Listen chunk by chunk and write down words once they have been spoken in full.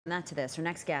Not to this. Our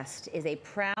next guest is a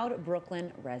proud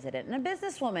Brooklyn resident and a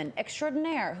businesswoman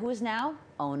extraordinaire who is now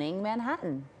owning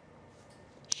Manhattan.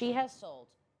 She has sold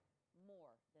more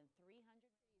than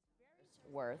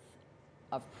 $300 worth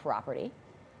of property,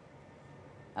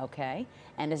 okay,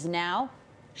 and is now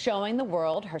showing the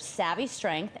world her savvy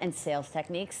strength and sales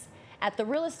techniques at the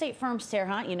real estate firm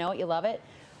Stairhunt. You know it, you love it.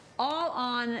 All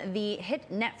on the hit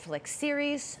Netflix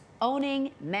series, Owning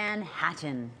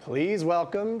Manhattan. Please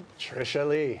welcome Tricia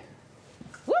Lee.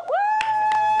 Woo woo!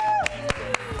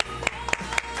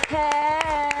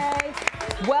 Hey,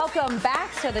 welcome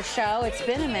back to the show. It's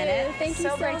been a minute. Thank you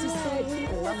so great much. to see you.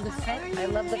 I love the fit. I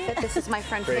love the fit. This is my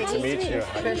friend Great to meet you.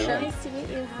 Tricia. Nice to meet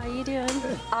you. How are you doing?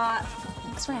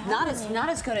 Thanks for having me. Not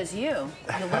as good as you.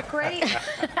 You look great.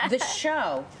 The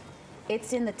show,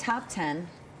 it's in the top 10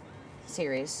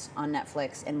 series on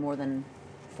Netflix in more than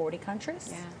 40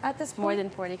 countries at this point? More than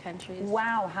 40 countries.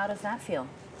 Wow, how does that feel?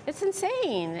 It's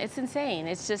insane. It's insane.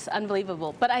 It's just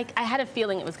unbelievable. But I had a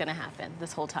feeling it was going to happen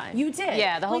this whole time. You did?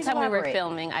 Yeah, the whole Please time elaborate. we were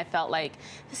filming, I felt like,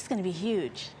 this is going to be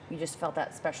huge. You just felt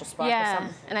that special spot for Yeah,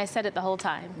 something? and I said it the whole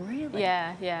time. Really?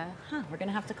 Yeah, yeah. Huh, we're going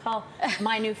to have to call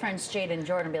my new friends Jade and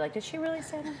Jordan and be like, did she really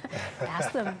say that?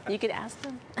 Ask them. You could ask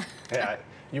them. Yeah,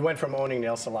 you went from owning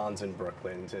nail salons in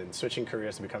Brooklyn to switching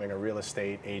careers to becoming a real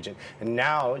estate agent, and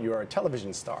now you're a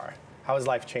television star. How has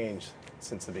life changed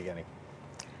since the beginning?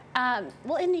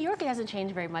 Well, in New York, it hasn't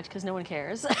changed very much because no one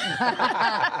cares. But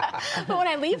when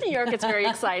I leave New York, it's very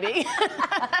exciting.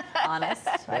 Honest,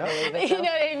 I believe it. You know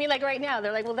what I mean? Like right now,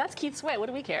 they're like, well, that's Keith Sweat. What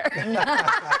do we care?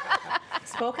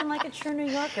 Spoken like a true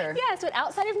New Yorker. Yeah, so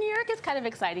outside of New York, it's kind of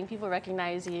exciting. People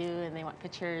recognize you, and they want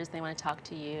pictures, they want to talk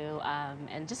to you,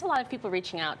 and just a lot of people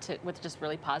reaching out with just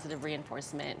really positive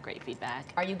reinforcement, great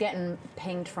feedback. Are you getting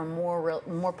pinged for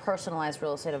more personalized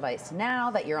real estate advice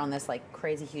now that you're on this like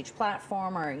crazy huge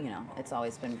platform, or you know, it's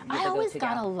always been I always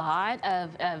got a lot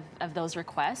of those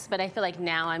requests, but I feel like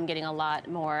now I'm getting a lot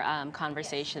more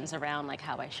conversations around like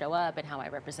how I show up and how I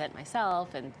represent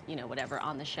myself, and you know, whatever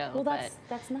on the show. Well,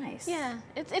 that's nice. Yeah,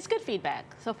 it's good feedback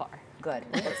so far. Good.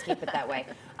 Let's keep it that way.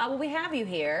 Well, we have you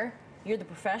here. You're the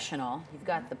professional. You've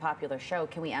got the popular show.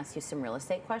 Can we ask you some real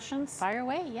estate questions? Fire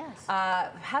away, yes.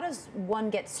 How does one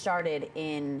get started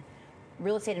in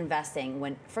real estate investing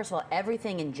when, first of all,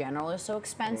 everything in general is so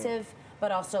expensive,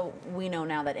 but also we know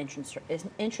now that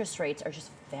interest rates are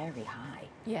just very high.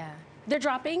 Yeah. They're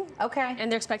dropping. Okay.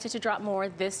 And they're expected to drop more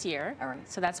this year. All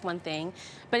right. So that's one thing.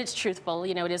 But it's truthful.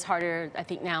 You know, it is harder, I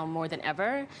think, now more than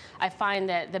ever. I find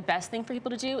that the best thing for people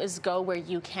to do is go where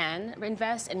you can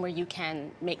invest and where you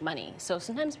can make money. So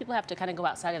sometimes people have to kind of go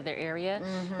outside of their area.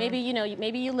 Maybe, you know,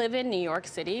 maybe you live in New York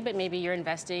City, but maybe you're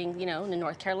investing, you know, in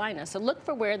North Carolina. So look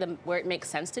for where it makes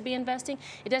sense to be investing.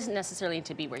 It doesn't necessarily need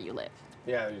to be where you live.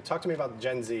 Yeah, talk to me about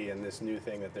Gen Z and this new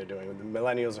thing that they're doing. The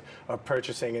millennials are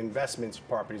purchasing investments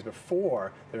properties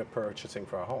before they're purchasing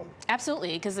for a home.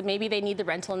 Absolutely, because maybe they need the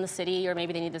rental in the city, or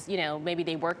maybe they need this, you know, maybe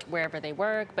they work wherever they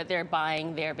work, but they're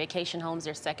buying their vacation homes,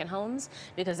 their second homes,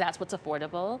 because that's what's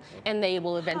affordable, and they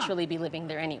will eventually be living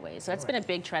there anyway. So it's been a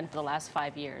big trend for the last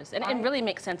 5 years, and it really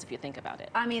makes sense if you think about it.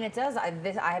 I mean, it does. I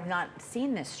have not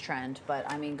seen this trend, but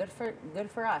I mean, good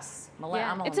for us.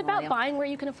 Yeah, it's about buying where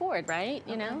you can afford, right?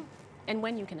 You know, and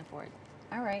when you can afford.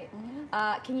 All right.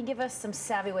 Can you give us some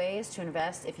savvy ways to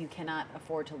invest if you cannot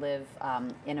afford to live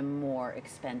in a more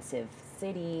expensive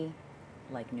city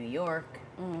like New York?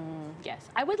 Yes,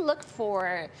 I would look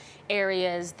for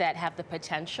areas that have the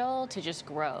potential to just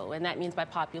grow, and that means by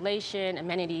population,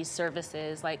 amenities,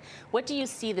 services. Like, what do you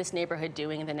see this neighborhood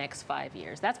doing in the next 5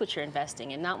 years? That's what you're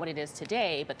investing in, not what it is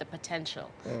today, but the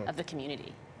potential of the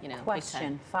community. You know,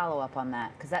 Question, follow up on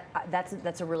that, because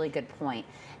that's a really good point,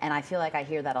 and I feel like I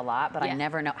hear that a lot, but I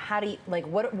never know how do you, like,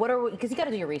 what are we, because you got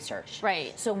to do your research,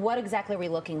 right? So what exactly are we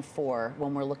looking for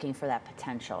when we're looking for that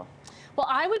potential? Well,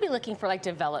 I would be looking for like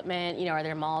development. You know, are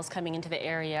there malls coming into the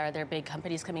area? Are there big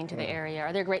companies coming into the area?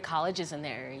 Are there great colleges in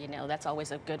there? You know, that's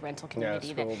always a good rental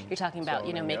community. That you're talking about,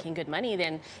 you know, making good money.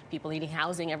 Then people needing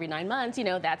housing every 9 months. You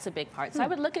know, that's a big part. So I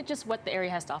would look at just what the area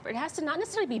has to offer. It has to not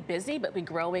necessarily be busy, but be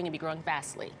growing and be growing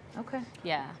vastly. Okay.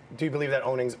 Yeah. Do you believe that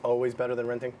owning's always better than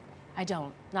renting? I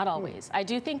don't, not always. I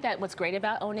do think that what's great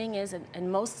about owning is in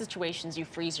most situations you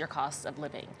freeze your costs of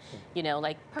living. You know,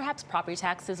 like perhaps property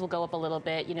taxes will go up a little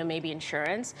bit, you know, maybe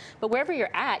insurance, but wherever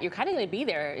you're at, you're kind of going to be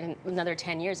there in another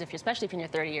 10 years, especially if you're in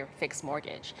your 30-year fixed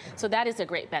mortgage. So that is a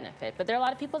great benefit. But there are a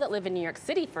lot of people that live in New York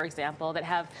City, for example, that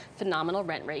have phenomenal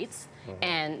rent rates,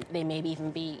 and they maybe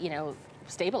even be, you know,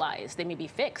 stabilized, they may be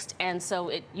fixed, and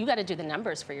so you got to do the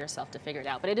numbers for yourself to figure it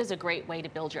out. But it is a great way to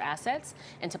build your assets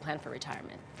and to plan for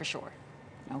retirement, for sure.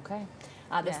 Okay.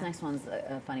 This Yeah. next one's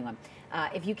a funny one.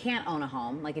 If you can't own a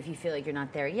home, like if you feel like you're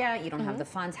not there yet, you don't have the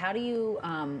funds, how do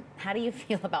you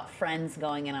feel about friends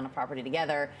going in on a property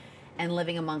together and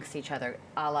living amongst each other,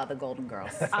 a la the Golden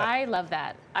Girls? I love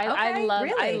that. I Okay, love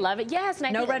really? I love it. Yes. And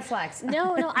I No think- red flags.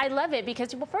 No, I love it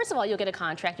because, well, first of all, you'll get a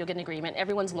contract, you'll get an agreement.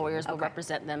 Everyone's lawyers will Okay.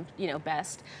 represent them,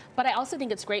 best. But I also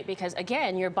think it's great because,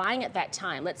 again, you're buying at that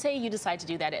time. Let's say you decide to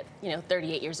do that at,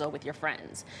 38 years old with your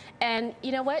friends. And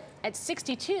you know what? At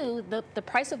 62, the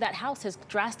price of that house has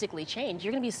drastically changed.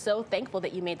 You're going to be so thankful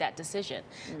that you made that decision.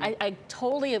 I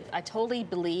totally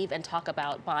believe and talk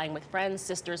about buying with friends,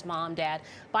 sisters, mom, dad.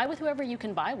 Buy with whoever you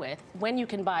can buy with, when you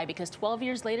can buy, because 12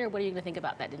 years later, what are you going to think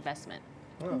about that investment?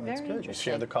 Oh, that's Very good. You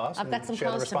interesting. share the cost. I've got and some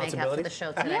share the calls to make after the responsibilities.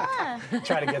 show today. Yeah.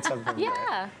 Try to get something.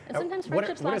 Yeah, and sometimes What are-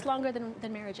 friendships what are- last longer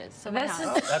than marriages. So why This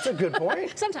not? is- That's a good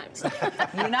point. Sometimes.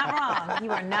 You're not wrong.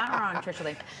 You are not wrong, Tricia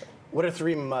Lee. What are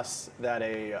 3 musts that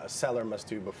a seller must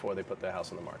do before they put their house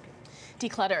on the market?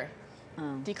 Declutter.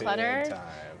 Declutter. Big time.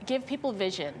 Give people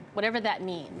vision, whatever that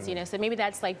means. So maybe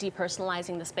that's like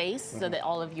depersonalizing the space so that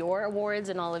all of your awards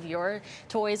and all of your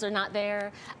toys are not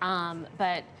there.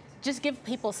 But just give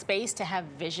people space to have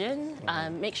vision.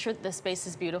 Make sure that the space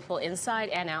is beautiful inside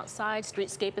and outside.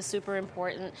 Streetscape is super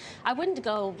important. I wouldn't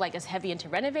go like as heavy into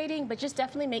renovating, but just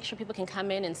definitely make sure people can come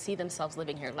in and see themselves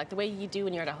living here, like the way you do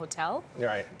when you're at a hotel.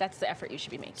 Right. That's the effort you should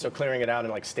be making. So clearing it out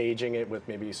and like staging it with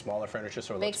maybe smaller furniture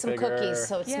so it Make looks some bigger. cookies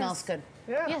so it Yes. smells good.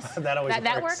 Yeah, Yes. that always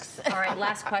that works. works. All right,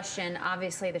 last question.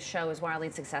 Obviously, the show is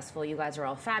wildly successful. You guys are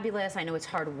all fabulous. I know it's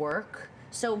hard work.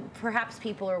 So perhaps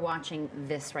people are watching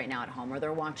this right now at home, or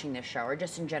they're watching this show, or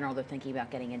just in general, they're thinking about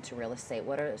getting into real estate.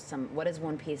 What is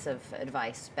one piece of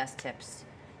advice, best tips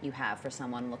you have for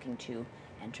someone looking to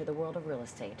enter the world of real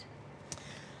estate?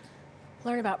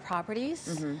 Learn about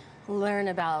properties. Learn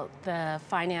about the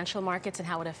financial markets and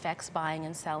how it affects buying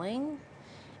and selling.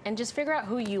 And just figure out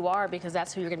who you are, because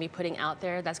that's who you're going to be putting out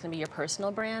there. That's going to be your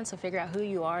personal brand. So figure out who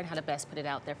you are and how to best put it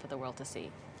out there for the world to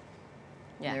see.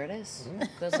 Yeah. There it is.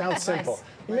 Good Sounds advice. simple.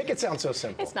 You make it sound so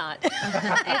simple. It's not. It's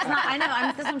not. I know.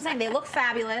 That's what I'm saying. They look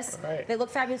fabulous. Right. They look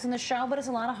fabulous in the show, but it's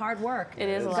a lot of hard work. It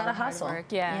is a You lot gotta of hard hustle. work,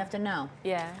 yeah. You have to know.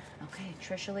 Yeah. Okay,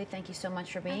 Tricia Lee, thank you so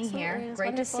much for being Absolutely, here. it was Great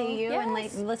wonderful. to see you. And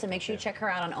Yes. listen, make sure you check her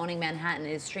out on Owning Manhattan.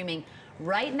 It is streaming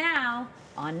right now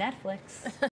on Netflix.